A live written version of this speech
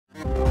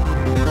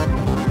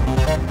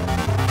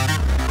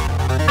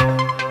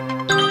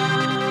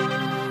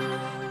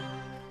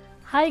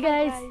Hi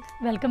guys,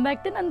 welcome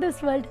back to Nandu's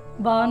world.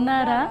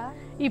 బాగున్నారా?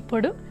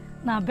 ఇప్పుడు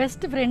నా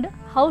best friend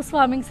house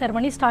warming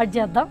ceremony start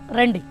చేద్దాం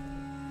రండి.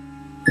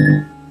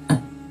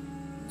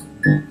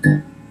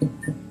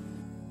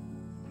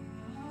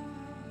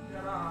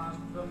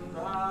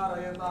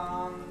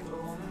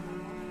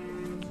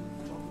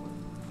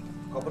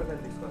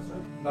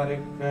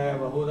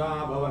 బహుదా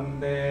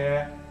భవంతే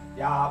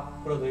యా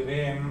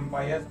పృథివీం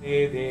పయసి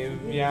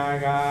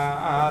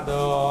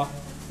దివ్యాగాదో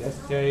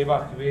యస్యైవ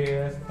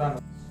హ్వేస్తను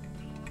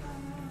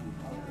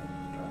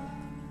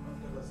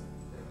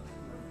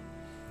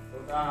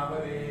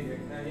తావరే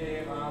యజ్ఞయే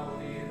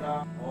మావునీత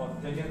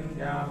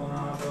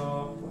ఓర్జయంత్యామునాదో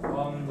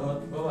ఓం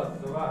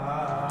భూద్భువస్సువః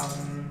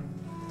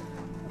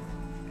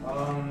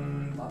ఓం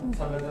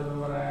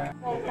తత్సవితుర్వర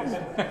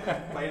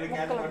పైన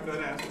క్యాచ్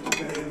పట్టురా.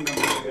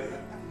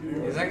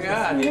 నిజంగా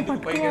అది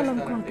పైకి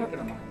వేస్తారంటే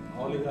ఇక్కడ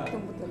మామూలుగా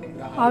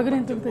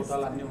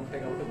ఆగునేంతలు అన్నీ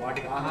ఉంటాయి కాబట్టి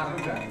వాటికి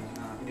ఆహారంగా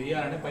ఇది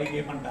వేయాలని పైకి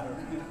ఏమంటారు.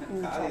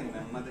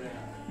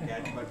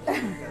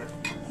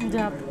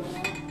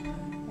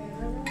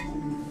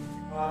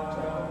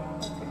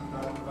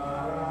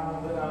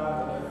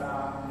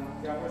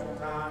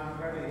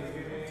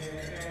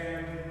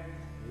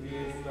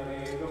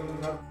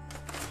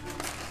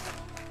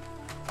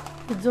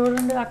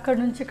 చూడండి, అక్కడి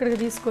నుంచి ఇక్కడికి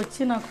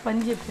తీసుకొచ్చి నాకు పని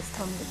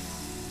చేపిస్తుంది.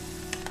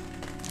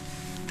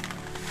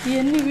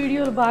 ఇవన్నీ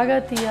వీడియోలు బాగా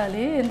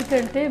తీయాలి,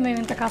 ఎందుకంటే మేము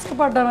ఇంత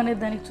కష్టపడ్డామనేది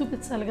దానికి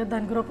చూపించాలి కదా.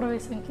 దాని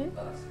గృహప్రవేశంకి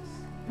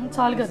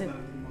చాలు కదా.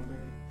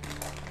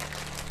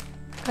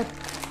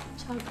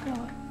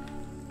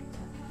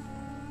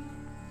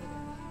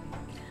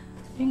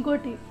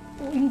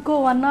 ఇంకో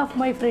one of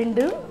my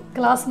friend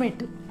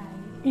classmate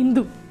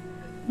ఇందు,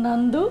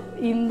 నందు,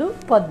 ఇందు,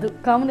 పద్దు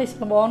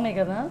కాంబినేషన్ బాగున్నాయి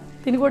కదా.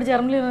 తిని కూడా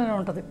జర్మనీలోనే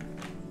ఉంటుంది.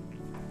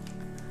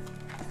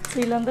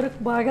 వీళ్ళందరూ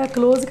బాగా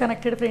క్లోజ్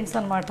కనెక్టెడ్ ఫ్రెండ్స్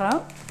అన్నమాట.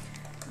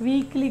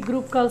 వీక్లీ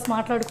గ్రూప్ కాల్స్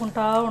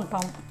మాట్లాడుకుంటూ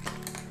ఉంటాం.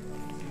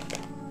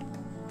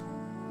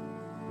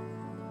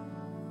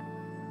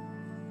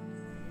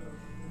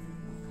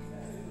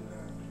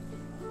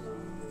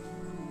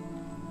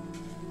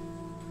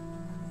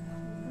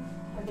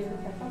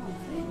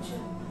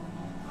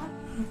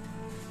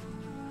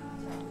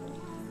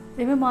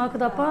 ఏమి మాకు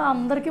తప్ప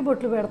అందరికీ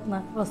బొట్లు పెడుతున్నా,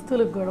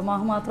 వస్తువులకు కూడా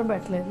మాకు మాత్రం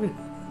పెట్టలేదు.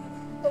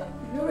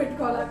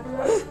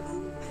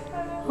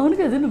 అవును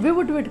కదా, నువ్వే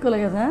బొట్టు పెట్టుకోలే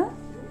కదా.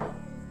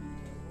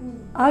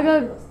 ఆగా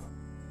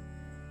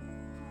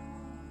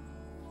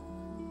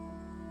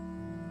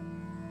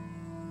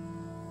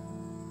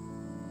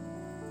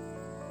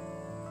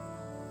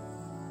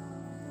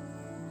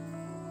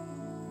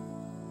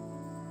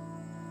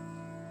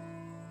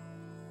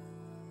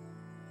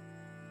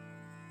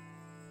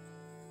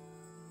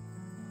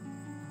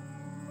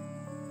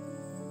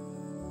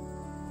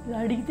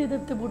అడిగితే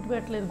తప్పితే బొట్టు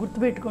పెట్టలేదు,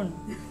 గుర్తుపెట్టుకోండి.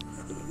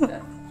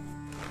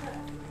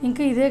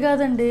 ఇంకా ఇదే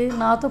కాదండి,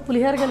 నాతో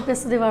పులిహోర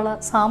కలిపేస్తుంది, ఇవాళ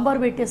సాంబార్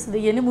పెట్టేస్తుంది.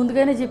 ఇవన్నీ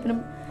ముందుగానే చెప్పిన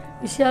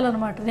విషయాలు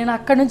అనమాట. నేను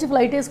అక్కడి నుంచి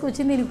ఫ్లైట్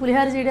వేసుకొచ్చింది నేను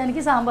పులిహోర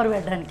చేయడానికి, సాంబార్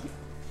పెట్టడానికి.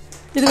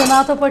 ఇదిగో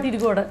నాతో పాటు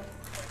ఇది కూడా,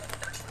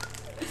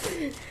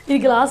 ఇది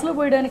గ్లాసులో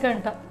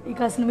పోయడానికంట.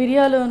 ఇక అసలు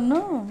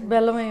మిరియాలును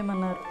బెల్లం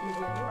వేయమన్నారు.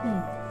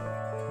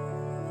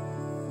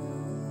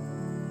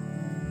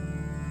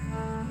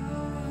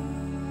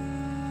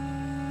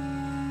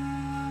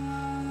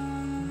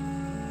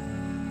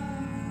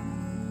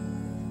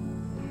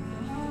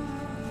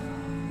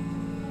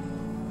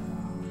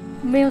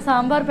 మేము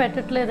సాంబార్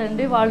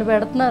పెట్టట్లేదండి, వాళ్ళు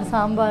పెడుతున్నారు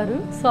సాంబారు.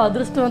 సో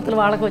అదృష్టవంతులు,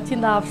 వాళ్ళకి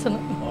వచ్చింది ఆప్షన్.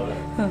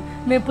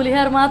 మేము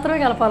పులిహోర మాత్రమే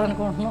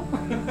కలపాలనుకుంటున్నాం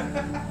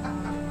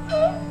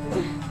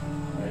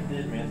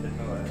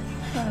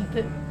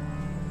అంతే.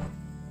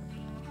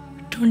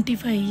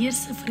 25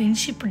 years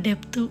ఫ్రెండ్షిప్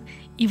డెప్త్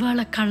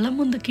ఇవాళ కళ్ళ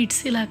ముందు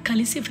కిడ్స్ ఇలా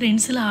కలిసి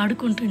ఫ్రెండ్స్ ఇలా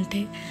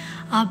ఆడుకుంటుంటే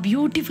ఆ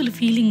బ్యూటిఫుల్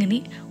ఫీలింగ్ని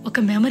ఒక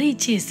మెమరీ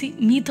చేసి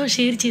మీతో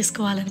షేర్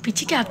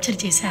చేసుకోవాలనిపించి క్యాప్చర్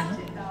చేశాను.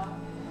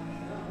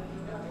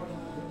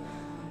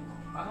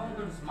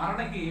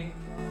 స్మరణకి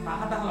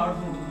తహతహలు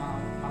ఆడుతుంటుంది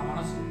మన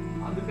మనసు.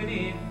 అందుకని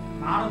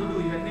నారదుడు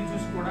ఇవన్నీ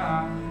చూసి కూడా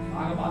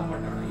బాగా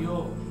బాధపడ్డాడు. అయ్యో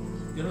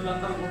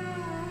జనులందరూ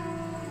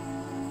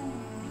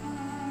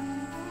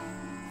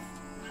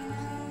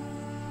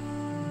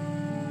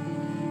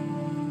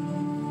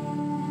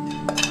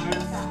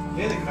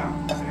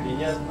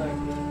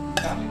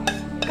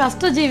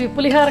కష్టజీవి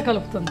పులిహోర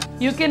కలుపుతుంది.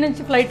 యూకే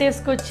నుంచి ఫ్లైట్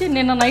వేసుకొచ్చి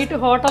నిన్న నైట్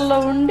హోటల్లో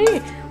ఉండి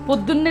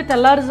పొద్దున్నే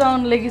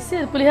తెల్లారుజామున లెగిసి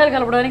పులిహోర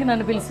కలపడానికి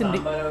నన్ను పిలిచింది.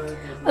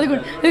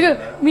 అదిగోండి, ఇదిగో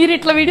మీరు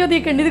ఇట్లా వీడియో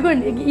తీయకండి.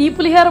 ఇదిగోండి, ఈ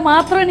పులిహోర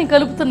మాత్రమే నేను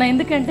కలుపుతున్నా,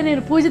 ఎందుకంటే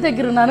నేను పూజ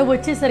దగ్గర ఉన్నాను.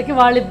 వచ్చేసరికి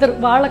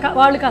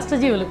వాళ్ళు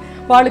కష్టజీవులు,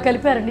 వాళ్ళు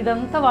కలిపారండి.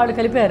 ఇదంతా వాళ్ళు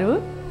కలిపారు.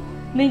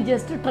 నేను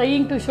just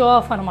trying to show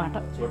off అనమాట.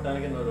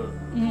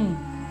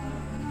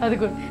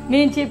 అదిగోండి,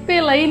 నేను చెప్పే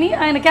లైన్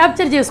ఆయన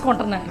క్యాప్చర్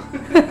చేసుకుంటున్నాను.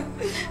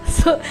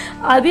 సో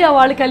అది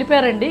వాళ్ళు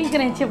కలిపారండి. ఇంకా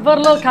నేను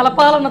చివరిలో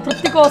కలపాలన్న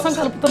తృప్తి కోసం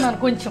కలుపుతున్నాను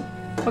కొంచెం.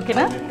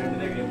 ఓకేనా?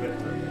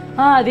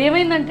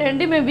 అదేమైందంటే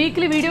అండి, మేము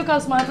వీక్లీ వీడియో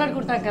కాల్స్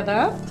మాట్లాడుకుంటాం కదా.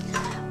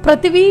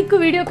 ప్రతి వీక్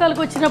వీడియో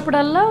కాల్కి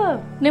వచ్చినప్పుడల్లా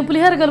నేను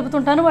పులిహోర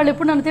కలుపుతుంటాను, వాళ్ళు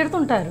ఎప్పుడు నన్ను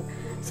తిడుతుంటారు.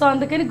 సో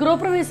అందుకని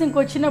గృహప్రవేశంకి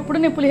వచ్చినప్పుడు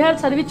నేను పులిహోర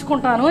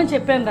చదివించుకుంటాను అని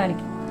చెప్పాను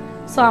దానికి.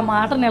 సో ఆ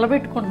మాట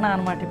నిలబెట్టుకుంటున్నాను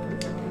అనమాట. ఇప్పుడు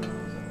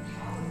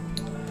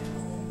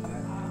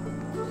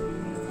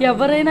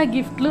ఎవరైనా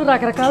గిఫ్ట్లు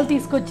రకరకాలు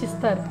తీసుకొచ్చి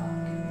ఇస్తారు.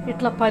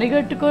 ఇట్లా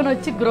పరిగెట్టుకొని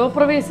వచ్చి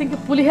గృహప్రవేశంకి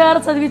పులిహార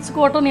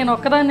చదివించుకోవటం నేను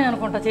ఒక్కదాన్ని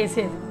అనుకుంటా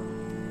చేసేది.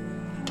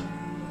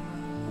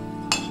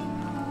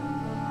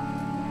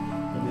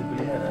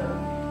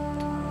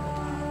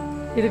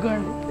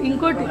 ఇదిగోండి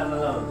ఇంకోటి,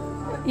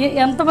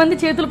 ఎంతమంది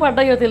చేతులు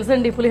పడ్డాయో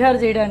తెలుసండి పులిహార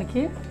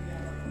చేయడానికి.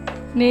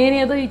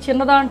 నేనేదో ఈ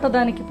చిన్నదాంట్లో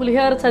దానికి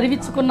పులిహార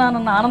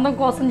చదివించుకున్నానన్న ఆనందం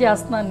కోసం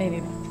చేస్తున్నాను నేను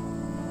ఇది.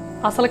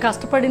 అసలు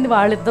కష్టపడింది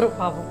వాళ్ళిద్దరూ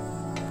పాపం.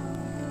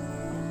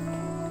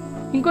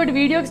 ఇంకోటి,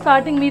 వీడియోకి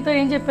స్టార్టింగ్ మీతో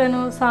ఏం చెప్పాను,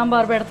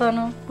 సాంబార్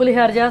పెడతాను,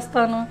 పులిహార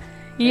చేస్తాను,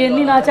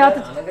 ఇవన్నీ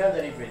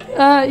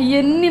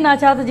నా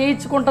చేత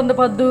చేయించుకుంటుంది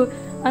పద్దు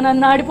అని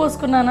అన్ని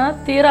ఆడిపోసుకున్నానా.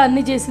 తీరా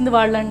అన్నీ చేసింది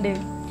వాళ్ళండి.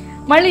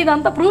 మళ్ళీ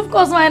ఇదంతా ప్రూఫ్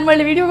కోసం ఆయన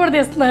మళ్ళీ వీడియో కూడా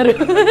తీస్తున్నారు.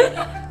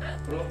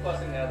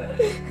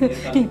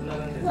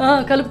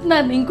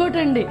 కలుపుతున్నారు. ఇంకోటి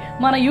అండి,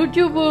 మన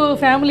యూట్యూబ్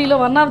ఫ్యామిలీలో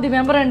వన్ ఆఫ్ ది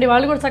మెంబర్ అండి,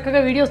 వాళ్ళు కూడా చక్కగా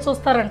వీడియోస్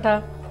చూస్తారంట.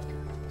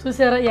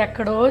 చూసారా,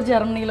 ఎక్కడో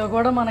జర్మనీలో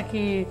కూడా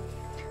మనకి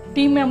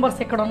టీం మెంబర్స్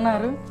ఇక్కడ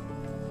ఉన్నారు.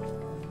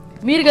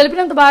 మీరు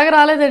కలిపినంత బాగా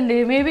రాలేదండి,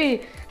 మేబీ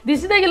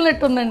దిశ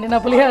తగిలినట్టుందండి నా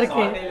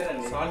పులిహారకి.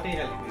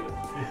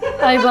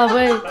 అయ్య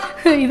బాబాయ్,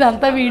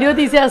 ఇదంతా వీడియో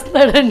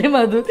తీసేస్తున్నాడండి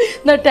మధు.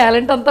 నా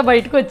టాలెంట్ అంతా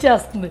బయటకు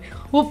వచ్చేస్తుంది.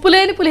 ఉప్పు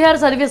లేని పులిహార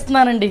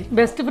చదివిస్తున్నానండి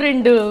బెస్ట్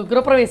ఫ్రెండ్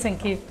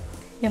గృహప్రవేశంకి.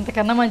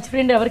 ఇంతకన్నా మంచి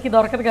ఫ్రెండ్ ఎవరికి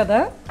దొరకదు కదా.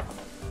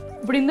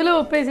 ఇప్పుడు ఇందులో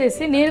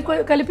ఉప్పేసేసి నేను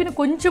కలిపిన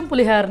కొంచెం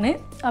పులిహారని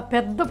ఆ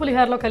పెద్ద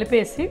పులిహారలో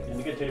కలిపేసి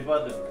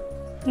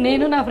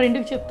నేను నా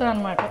ఫ్రెండ్కి చెప్తాను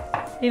అనమాట,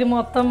 ఇది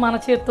మొత్తం మన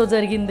చేతితో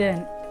జరిగిందే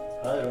అని.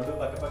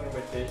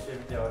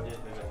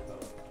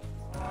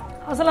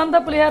 అసలు అంతా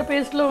పులిహార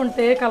పేస్ట్లో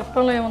ఉంటే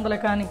కలపటంలో ఏముందలే.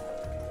 కానీ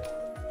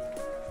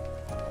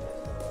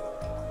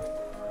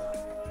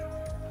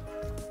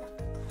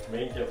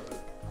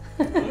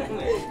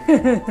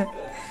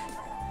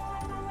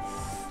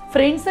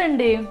ఫ్రెండ్స్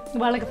అండి,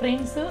 వాళ్ళకి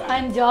ఫ్రెండ్స్,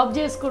 ఆయన జాబ్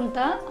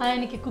చేసుకుంటా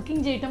ఆయనకి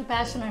కుకింగ్ చేయటం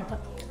ప్యాషన్ అంట,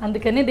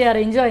 అందుకని దే ఆర్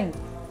ఎంజాయింగ్.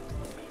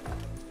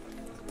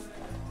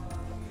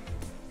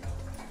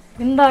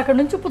 ఇందాక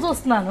నుంచి ఉప్పు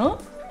చూస్తున్నాను,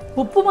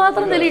 ఉప్పు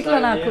మాత్రం తెలియట్లా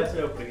నాకు.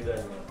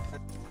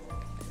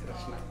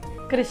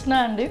 కృష్ణ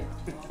అండి,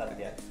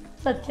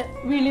 సత్య,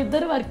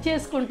 వీళ్ళిద్దరు వర్క్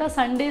చేసుకుంటా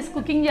సండేస్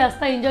కుకింగ్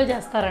చేస్తా ఎంజాయ్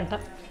చేస్తారంట.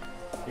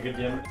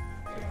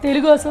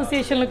 తెలుగు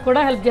అసోసియేషన్లకు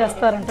కూడా హెల్ప్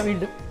చేస్తారంట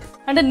వీళ్ళు.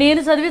 అంటే నేను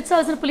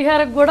చదివించాల్సిన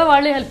పులిహారకు కూడా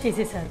వాళ్ళే హెల్ప్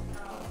చేసేసారు.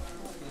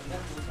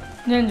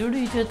 నేను చూడు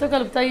ఈ చేతితో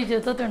కలుపుతా, ఈ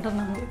చేతితో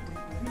తింటున్నాను.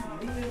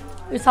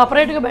 ఇది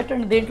సపరేట్గా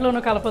పెట్టండి,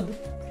 దేంట్లోనూ కలపద్దు.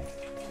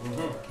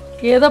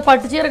 ఏదో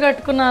పట్టు చీర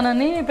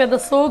కట్టుకున్నానని పెద్ద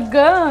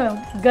సోగ్గా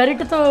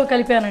గరిటతో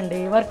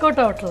కలిపానండి,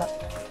 వర్కౌట్ అవట్లా.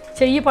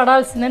 చెయ్యి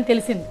పడాల్సిందని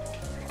తెలిసింది,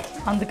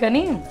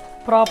 అందుకని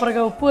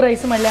ప్రాపర్గా ఉప్పు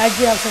రైస్ మళ్ళీ యాడ్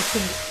చేయాల్సి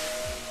వచ్చింది.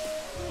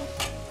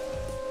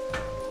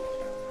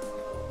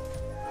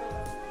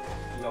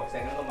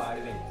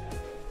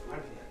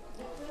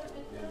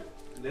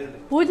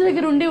 పూజ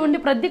దగ్గర ఉండి ఉండి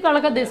ప్రతి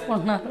కళకద్దు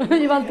వేసుకుంటున్నారు.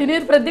 ఇవాళ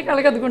తినేది ప్రతి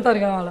కళకద్దుకుంటారు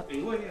కావాల.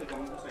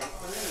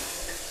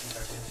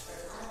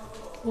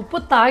 ఉప్పు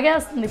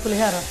తాగేస్తుంది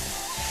పులిహార.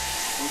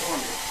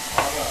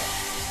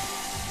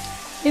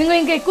 ఇదిగో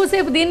ఇంకా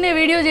ఎక్కువసేపు దీన్నే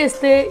వీడియో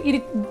చేస్తే ఇది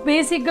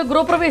బేసిక్గా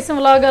గృహప్రవేశం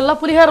వ్లాగల్లా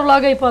పులిహార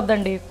వ్లాగ్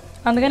అయిపోద్దండి.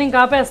 అందుకని ఇంకా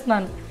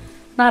ఆపేస్తున్నాను.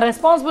 నా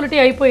రెస్పాన్సిబిలిటీ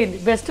అయిపోయింది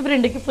బెస్ట్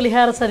ఫ్రెండ్కి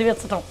పులిహార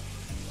చదివించడం.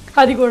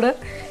 అది కూడా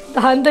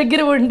దాని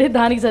దగ్గర ఉండి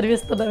దానికి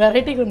చదివిస్తున్నా.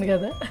 వెరైటీగా ఉంది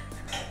కదా.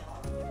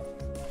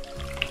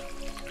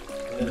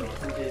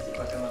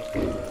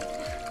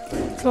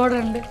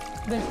 చూడండి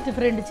బెస్ట్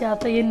ఫ్రెండ్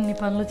చేత ఎన్ని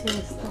పనులు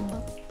చేస్తుందో.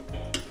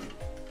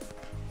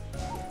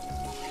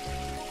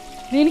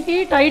 దీనికి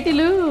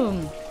టైటిల్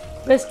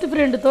బెస్ట్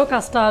ఫ్రెండ్తో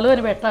కష్టాలు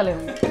అని పెట్టాలి.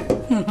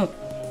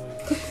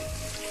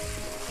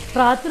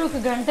 రాత్రి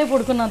 1 గంటే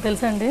పడుకున్నాను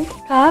తెలుసండి.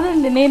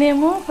 కాదండి,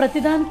 నేనేమో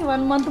ప్రతిదానికి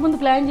 1 మంత్ ముందు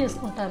ప్లాన్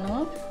చేసుకుంటాను,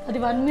 అది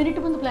 1 మినిట్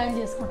ముందు ప్లాన్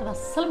చేసుకుంటాను.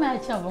 అస్సలు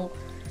మ్యాచ్ అవ్వం.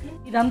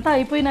 ఇదంతా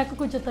అయిపోయినాక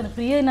కొంచెం తను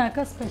ఫ్రీ అయినాక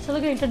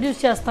స్పెషల్గా ఇంట్రడ్యూస్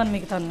చేస్తాను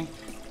మీకు తన్ని.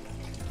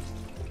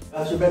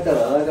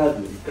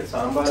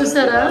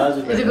 చూసారా,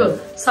 ఇదిగో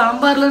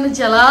సాంబార్లో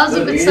నుంచి ఎలా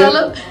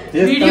చూపించాలో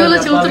వీడియోలో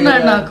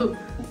చెబుతున్నాడు నాకు.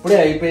 ఇప్పుడే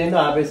అయిపోయింది,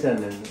 ఆపేసాను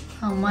నేను.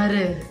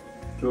 మరే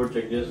చూడు,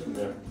 చెక్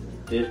చేసుకున్నాడు,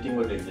 టేస్టింగ్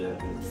కూడా చెక్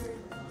చేస్తాను.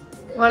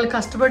 వాళ్ళు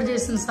కష్టపడి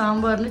చేసిన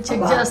సాంబార్ని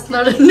చెక్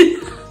చేస్తున్నాడండి.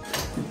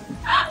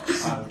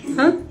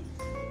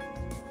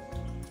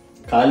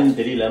 కాలిని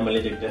తెలియలే,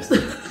 మళ్ళీ చెక్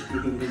చేస్తాను.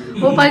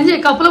 ఓ పని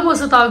చేయి, కప్పులో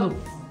పోసి తాగు.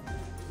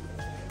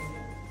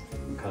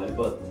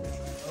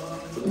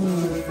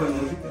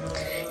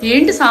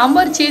 ఏంటి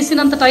సాంబార్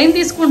చేసినంత టైం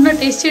తీసుకుంటున్నా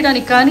టేస్ట్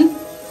చేయడానికి, కానీ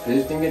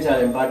టేస్టింగ్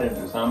చాలా ఇంపార్టెంట్.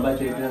 సాంబార్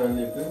చేయడం అని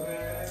చెప్పి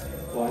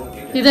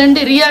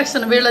ఇదండి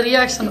రియాక్షన్, వీళ్ళ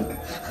రియాక్షన్.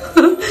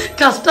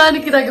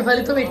 కష్టానికి తగ్గ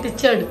ఫలితం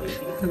పెట్టించాడు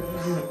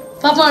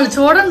పాప. వాళ్ళు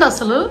చూడండి,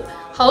 అసలు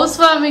హౌస్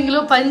వార్మింగ్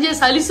లో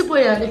పనిచేసి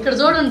అలిసిపోయాడు. ఇక్కడ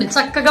చూడండి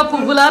చక్కగా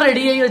పువ్వులా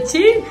రెడీ అయ్యి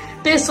వచ్చి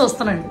టేస్ట్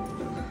వస్తున్నాడు.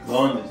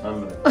 బాగుంది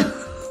సాంబార్.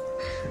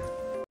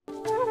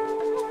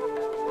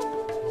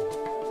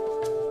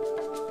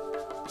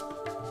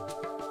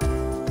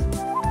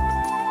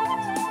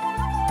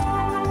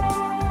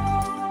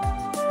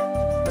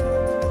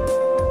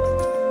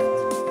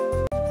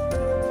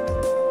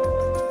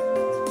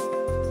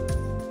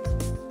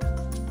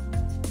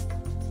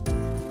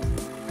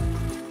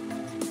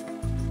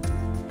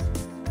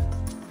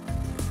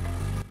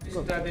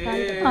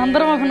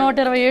 అందరం ఒక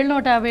 120 ఏళ్ళు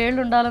 150 ఏళ్ళు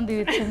ఉండాలని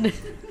దీవించండి.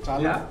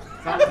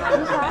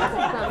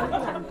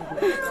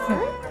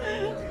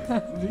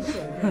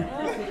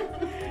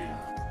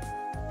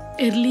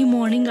 ఎర్లీ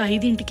మార్నింగ్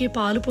 5ంటికే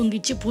పాలు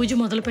పొంగిచ్చి పూజ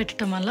మొదలు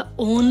పెట్టడం వల్ల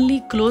ఓన్లీ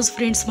క్లోజ్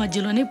ఫ్రెండ్స్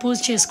మధ్యలోనే పూజ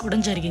చేసుకోవడం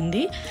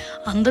జరిగింది.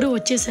 అందరూ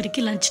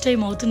వచ్చేసరికి లంచ్ టైం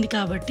అవుతుంది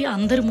కాబట్టి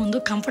అందరి ముందు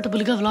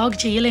కంఫర్టబుల్గా వ్లాగ్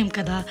చేయలేం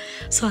కదా.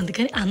 సో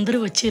అందుకని అందరూ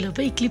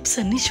వచ్చేలోపు ఈ క్లిప్స్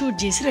అన్నీ షూట్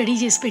చేసి రెడీ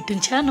చేసి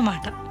పెట్టించా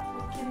అన్నమాట.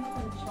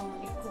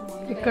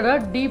 ఇక్కడ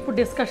డీప్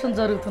డిస్కషన్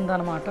జరుగుతుంది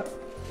అన్నమాట.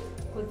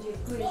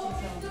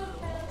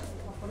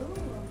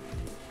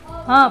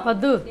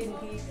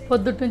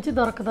 పొద్దుటి నుంచి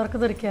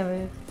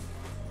దొరికావే.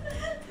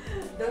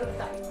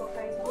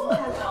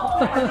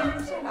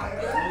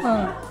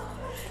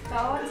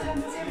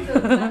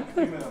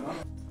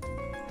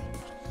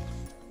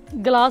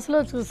 గ్లాసులో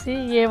చూసి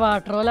ఏ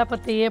వాటరో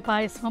లేకపోతే ఏ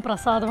పాయసమో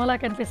ప్రసాదమో లా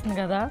కనిపిస్తుంది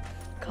కదా.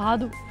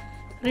 కాదు,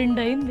 2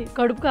 అయింది,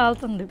 కడుపు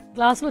కాలుతుంది.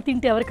 గ్లాసులో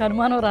తింటే ఎవరికి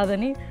అనుమానం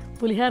రాదని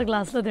పులిహార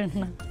గ్లాసులో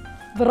తింటున్నాను.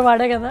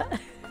 బుర్రవాడే కదా.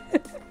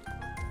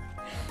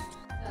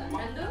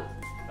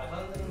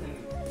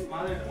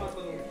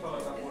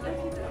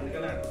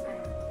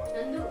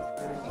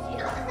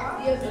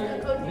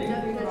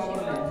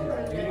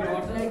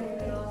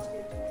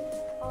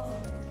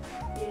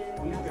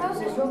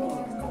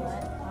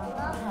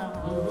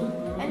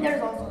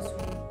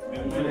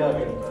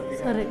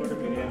 సరే,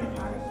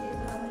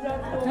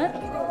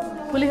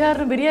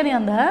 పులిహార బిర్యానీ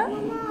అందా?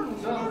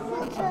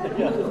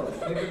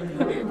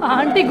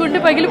 ఆంటీ గుండె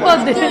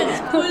పగిలిపోద్ది,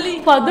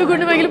 పద్దు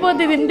గుండె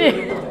పగిలిపోద్ది తింటే.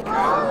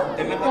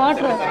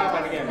 వాటర్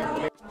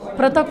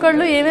ప్రతి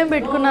ఒక్కళ్ళు ఏమేమి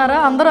పెట్టుకున్నారా,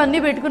 అందరూ అన్నీ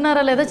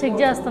పెట్టుకున్నారా లేదా చెక్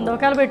చేస్తుంది.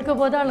 ఒకవేళ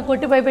పెట్టుకోకపోతే వాళ్ళని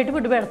కొట్టి భయపెట్టి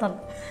ఫుడ్ పెడతాను.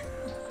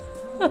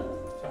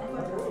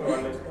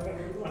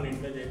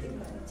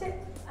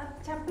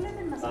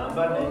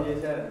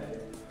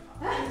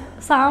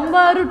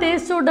 సాంబారు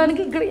టేస్ట్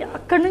చూడడానికి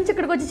అక్కడి నుంచి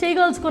ఇక్కడికి వచ్చి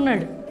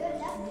చేయగలుచుకున్నాడు.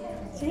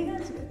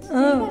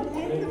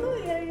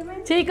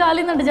 చేయి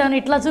కాలిందంట. జాను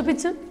ఇట్లా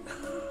చూపించు.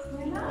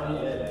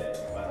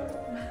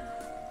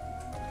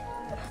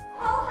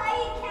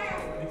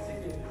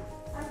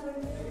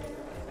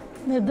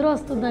 నిద్ర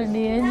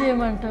వస్తుందండి, ఏం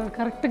చేయమంటావు.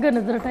 కరెక్ట్గా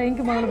నిద్ర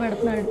టైంకి మొదలు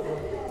పెడుతున్నాడు.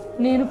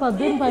 నేను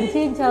పొద్దున్న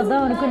పరిచయం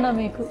చేద్దాం అనుకున్నా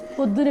మీకు.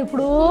 పొద్దున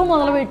ఎప్పుడో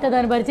మొదలు పెట్టా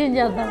దాన్ని పరిచయం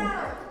చేద్దాం,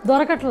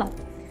 దొరకట్లా.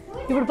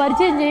 ఇప్పుడు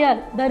పరిచయం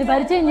చేయాలి. దాన్ని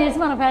పరిచయం చేసి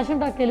మన ఫ్యాషన్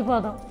టాక్కి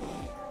వెళ్ళిపోదాం.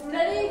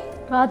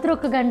 రాత్రి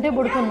 1 గంటే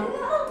పడుకున్నాం.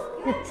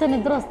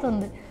 నిద్ర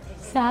వస్తుంది.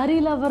 శారీ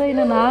లవర్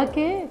అయిన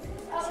నాకే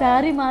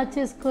శారీ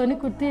మార్చేసుకొని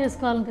కుర్తీ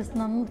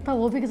వేసుకోవాలనిపిస్తుంది. అంత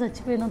ఓపిక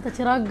చచ్చిపోయింది, అంత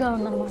చిరాకుగా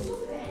ఉందన్నమాట.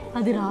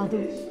 అది రాదు,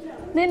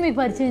 నేను మీకు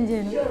పరిచయం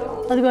చేయను.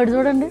 అది కూడా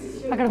చూడండి,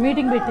 అక్కడ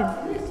మీటింగ్ పెట్టింది.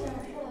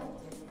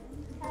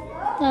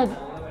 అది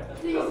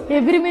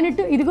ఎవ్రీ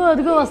మినిట్ ఇదిగో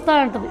అదిగో వస్తా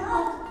అంటది,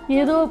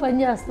 ఏదో పని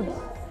చేస్తుంది.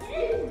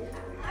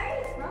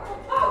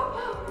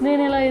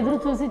 నేను ఇలా ఎదురు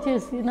చూసి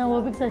చేసి నా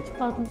ఓపిక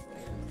చచ్చిపోతుంది.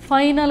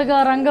 ఫైనల్గా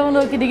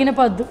రంగంలోకి దిగిన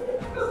పద్దు.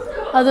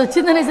 అది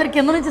వచ్చిందనేసరికి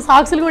కింద నుంచి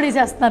సాక్సులు కూడా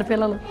వేసేస్తున్నారు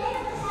పిల్లలు.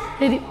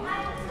 ఇది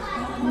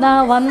నా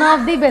one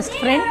of the best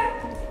friend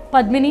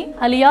Padmini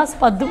alias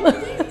పద్దు.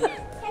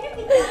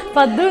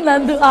 పద్దు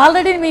నందు.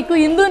 ఆల్రెడీ మీకు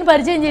ఇందుని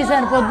పరిచయం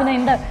చేశాను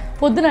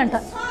పొద్దునంట.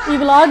 ఈ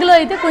వ్లాగ్లో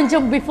అయితే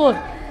కొంచెం బిఫోర్.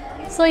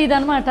 సో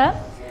ఇదనమాట.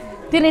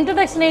 దీని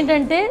ఇంట్రడక్షన్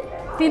ఏంటంటే,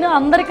 తిను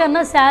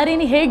అందరికన్నా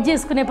శారీని హేట్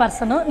చేసుకునే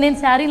పర్సను, నేను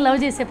శారీని లవ్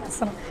చేసే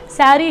పర్సను.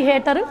 శారీ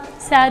హేటరు,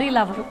 శారీ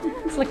లవరు,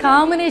 అసలు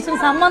కాంబినేషన్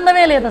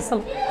సంబంధమే లేదు.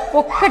 అసలు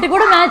ఒక్కటి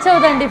కూడా మ్యాచ్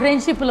అవ్వదండి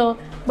ఫ్రెండ్షిప్లో.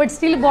 బట్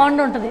స్టిల్ బాండ్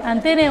ఉంటుంది,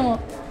 అంతేనేమో.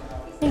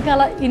 ఇంకా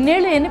అలా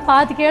ఇన్నేళ్ళు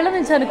 25 ఏళ్ల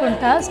నుంచి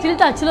అనుకుంటా స్టిల్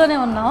టచ్లోనే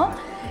ఉన్నాం.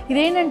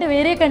 ఇదేంటంటే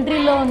వేరే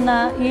కంట్రీలో ఉన్న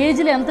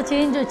ఏజ్లో ఎంత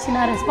చేంజ్ వచ్చినా,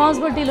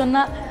 రెస్పాన్సిబిలిటీలు ఉన్న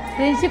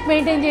ఫ్రెండ్షిప్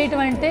మెయింటైన్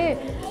చేయటం అంటే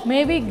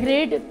maybe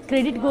great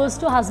credit goes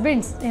to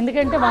husbands.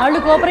 ఎందుకంటే వాళ్ళు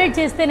కోఆపరేట్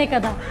చేస్తేనే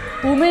కదా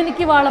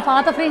ఉమెన్కి వాళ్ళ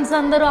పాత ఫ్రెండ్స్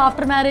అందరూ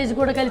ఆఫ్టర్ మ్యారేజ్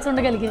కూడా కలిసి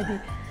ఉండగలిగేది.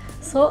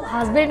 సో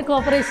హస్బెండ్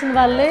కోఆపరేషన్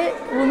వల్లే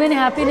ఉమెన్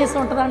హ్యాపీనెస్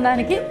ఉంటుంది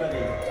అనడానికి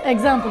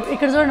ఎగ్జాంపుల్.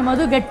 ఇక్కడ చూడండి,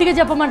 మధు గట్టిగా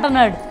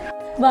చెప్పమంటున్నాడు.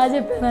 బాగా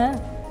చెప్పానా?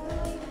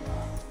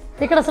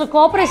 ఇక్కడ అసలు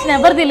కోఆపరేషన్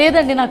ఎవరిది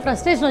లేదండి. నాకు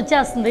ఫ్రస్ట్రేషన్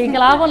వచ్చేస్తుంది, ఇంకా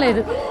లాభం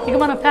లేదు. ఇక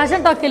మనం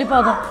ఫ్యాషన్ టాక్కి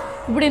వెళ్ళిపోదాం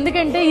ఇప్పుడు.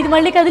 ఎందుకంటే ఇది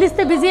మళ్ళీ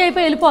కదిలిస్తే బిజీ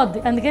అయిపోయి వెళ్ళిపోద్ది.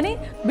 అందుకని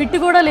బిట్టు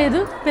కూడా లేదు,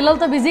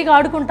 పిల్లలతో బిజీగా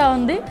ఆడుకుంటా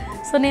ఉంది.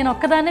 సో నేను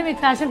ఒక్కదాన్నే మీకు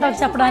ఫ్యాషన్ టాక్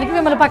చెప్పడానికి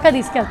మిమ్మల్ని పక్కా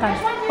తీసుకెళ్తాను.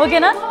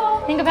 ఓకేనా?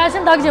 ఇంకా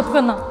ఫ్యాషన్ టాక్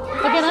చెప్పుకుందాం.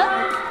 ఓకేనా?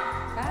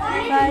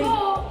 బాయ్.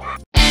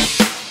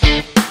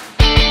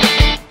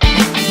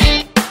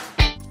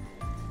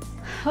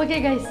 ఓకే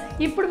గైస్,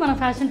 ఇప్పుడు మనం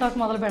ఫ్యాషన్ టాక్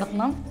మొదలు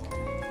పెడుతున్నాం.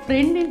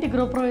 ఫ్రెండ్ ఇంటి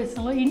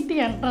గృహప్రవేశంలో ఇంటి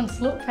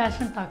ఎంట్రన్స్లో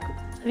ఫ్యాషన్ టాక్,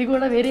 అది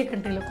కూడా వేరే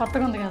కంట్రీలో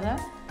కొత్తగా ఉంది కదా.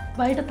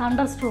 బయట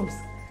థండర్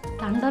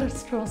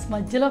స్ట్రోమ్స్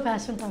మధ్యలో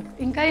ఫ్యాషన్ టాక్,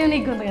 ఇంకా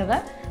యూనిక్గా ఉంది కదా.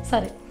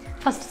 సరే,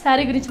 ఫస్ట్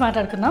శారీ గురించి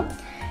మాట్లాడుకుందాం.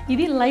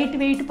 ఇది లైట్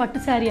వెయిట్ పట్టు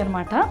శారీ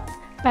అనమాట.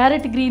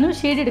 ప్యారెట్ గ్రీను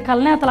షేడెడ్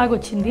కల్నేతలాగా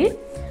వచ్చింది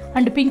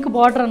అండ్ పింక్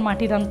బార్డర్ అనమాట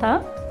ఇదంతా.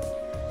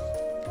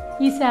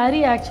 ఈ శారీ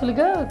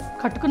యాక్చువల్గా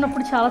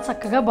కట్టుకున్నప్పుడు చాలా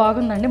చక్కగా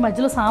బాగుందండి.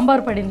 మధ్యలో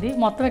సాంబార్ పడింది,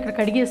 మొత్తం ఇక్కడ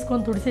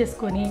కడిగేసుకొని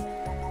తుడిసేసుకొని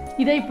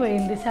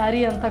ఇదైపోయింది శారీ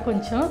అంతా.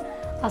 కొంచెం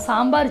ఆ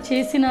సాంబార్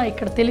చేసిన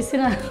ఇక్కడ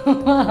తెలిసిన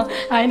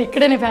ఆయన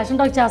ఇక్కడే నేను ఫ్యాషన్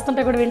టాక్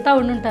చేస్తుంటే కూడా వింటూ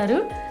ఉండుంటారు.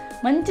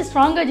 మంచి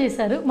స్ట్రాంగ్గా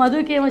చేశారు.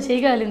 మధుకి ఏమో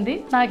చేయగలిగింది,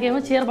 నాకేమో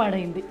చీర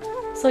పాడైంది.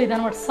 సో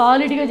ఇదనమాట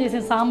సాలిడ్గా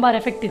చేసిన సాంబార్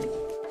ఎఫెక్ట్ ఇది.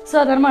 సో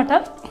అదనమాట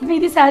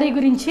ఇది శారీ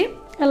గురించి.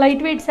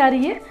 లైట్ వెయిట్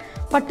శారీయే,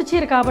 పట్టు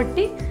చీర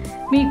కాబట్టి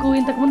మీకు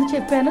ఇంతకుముందు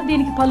చెప్పాను.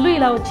 దీనికి పళ్ళు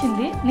ఇలా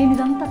వచ్చింది. నేను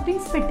ఇదంతా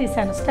పిన్స్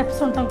పెట్టేశాను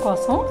స్టెప్స్ ఉండటం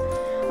కోసం.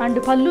 అండ్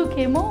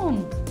పళ్ళుకేమో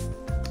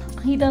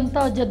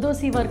ఇదంతా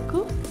జద్దోసి వర్క్,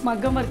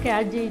 మగ్గం వర్క్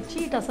యాడ్ చేయించి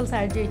టసల్స్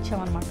యాడ్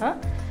చేయించామన్నమాట.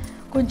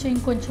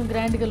 ఇంకొంచెం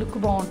గ్రాండ్గా లుక్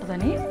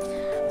బాగుంటుందని.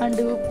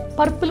 అండ్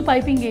పర్పుల్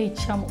పైపింగ్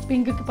వేయించాము,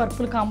 పింక్కి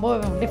పర్పుల్ కాంబో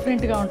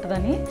డిఫరెంట్గా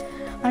ఉంటుందని.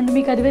 అండ్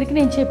మీకు అది వరకు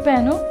నేను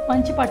చెప్పాను,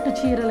 మంచి పట్టు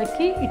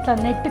చీరలకి ఇట్లా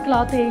నెట్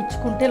క్లాత్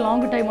వేయించుకుంటే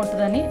లాంగ్ టైం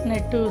ఉంటుందని.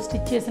 నెట్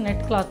స్టిచ్ చేసి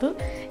నెట్ క్లాత్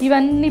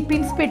ఇవన్నీ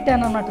పిన్స్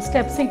పెట్టాను అన్నమాట.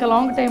 స్టెప్స్ ఇంకా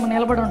లాంగ్ టైం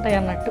నిలబడి ఉంటాయి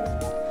అన్నట్టు.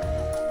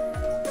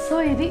 సో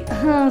ఇది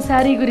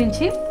శారీ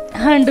గురించి.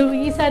 అండ్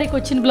ఈ శారీకి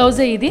వచ్చిన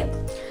బ్లౌజే ఇది.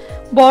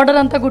 బార్డర్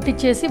అంతా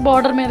కుట్టించేసి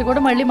బార్డర్ మీద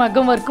కూడా మళ్ళీ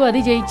మగ్గం వర్క్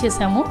అది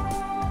చేయించేసాము.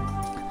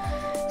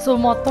 సో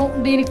మొత్తం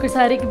దీనికి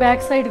శారీకి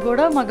బ్యాక్ సైడ్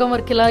కూడా మగ్గం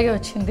వర్క్ ఇలాగే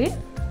వచ్చింది.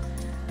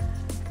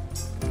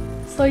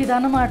 సో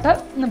ఇదన్నమాట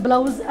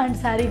బ్లౌజ్ అండ్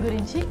శారీ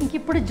గురించి. ఇంక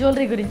ఇప్పుడు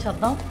జ్యువెలరీ గురించి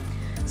వద్దాం.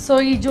 సో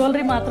ఈ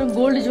జ్యువెలరీ మాత్రం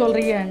గోల్డ్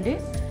జ్యువెలరీయే అండి.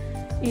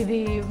 ఇది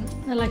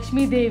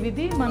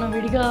లక్ష్మీదేవిది, మనం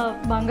విడిగా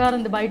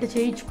బంగారంది బయట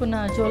చేయించుకున్న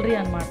జ్యువెలరీ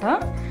అనమాట.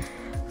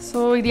 సో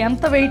ఇది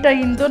ఎంత వెయిట్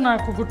అయ్యిందో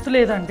నాకు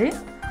గుర్తులేదండి,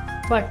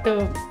 బట్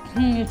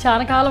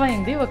చాలా కాలం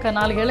అయింది, ఒక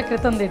 4 ఏళ్ల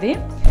క్రితంది ఇది.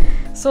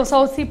 సో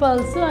సౌసీ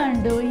పర్ల్స్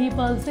అండ్ ఈ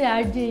పర్ల్స్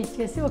యాడ్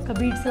చేయించేసి ఒక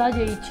బీడ్స్లా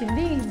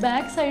చేయించింది.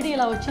 బ్యాక్ సైడ్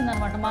ఇలా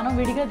వచ్చిందనమాట. మనం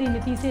విడిగా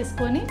దీన్ని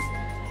తీసేసుకొని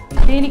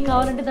దేనికి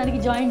కావాలంటే దానికి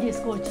జాయిన్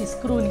చేసుకోవచ్చు ఈ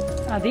స్క్రూని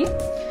అది.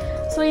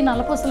 సో ఈ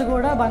నల్లపూసలు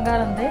కూడా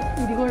బంగారందే.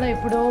 ఇది కూడా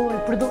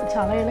ఎప్పుడుదో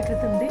చాలా ఏళ్ల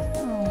క్రితంది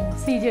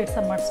సీజెడ్స్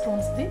అనమాట,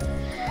 స్టోన్స్ది.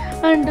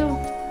 అండ్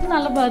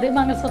అదే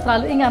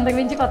మంగళసూత్రాలు, ఇంకా అంతకు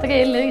మించి కొత్తగా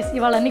ఏం లేదు.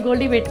 ఇవాళ అన్నీ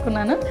గోల్డీ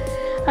పెట్టుకున్నాను.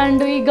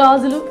 అండ్ ఈ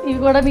గాజులు ఇవి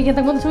కూడా మీకు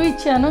ఇంతకుముందు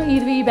చూపించాను.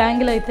 ఇది ఈ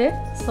బ్యాంగిల్ అయితే.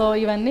 సో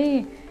ఇవన్నీ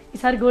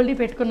ఈసారి గోల్డీ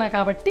పెట్టుకున్నా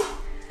కాబట్టి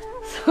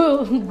సో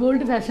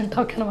గోల్డ్ ఫ్యాషన్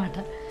టాక్ అనమాట.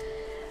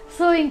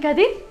 సో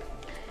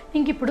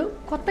ఇప్పుడు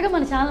కొత్తగా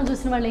మన ఛానల్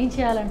చూసిన వాళ్ళు ఏం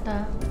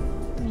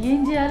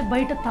చేయాలి,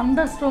 బయట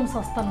థండర్ స్ట్రోమ్స్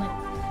వస్తున్నాయి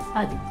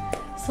అది.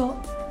 సో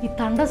ఈ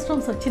థండర్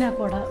స్ట్రోమ్స్ వచ్చినా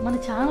కూడా మన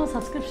ఛానల్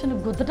సబ్స్క్రిప్షన్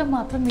గుద్దటం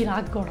మాత్రం మీరు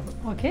ఆగకూడదు.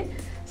 ఓకే,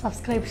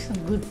 సబ్స్క్రిప్షన్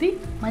గుద్ది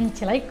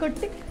మంచి లైక్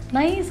కొట్టి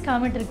నైస్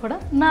కామెంటరీ కూడా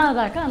నా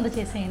దాకా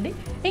అందచేసేయండి.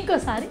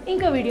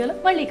 ఇంకో వీడియోలో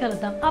మళ్ళీ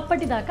కలుద్దాం.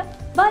 అప్పటిదాకా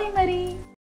బాయ్ మరి.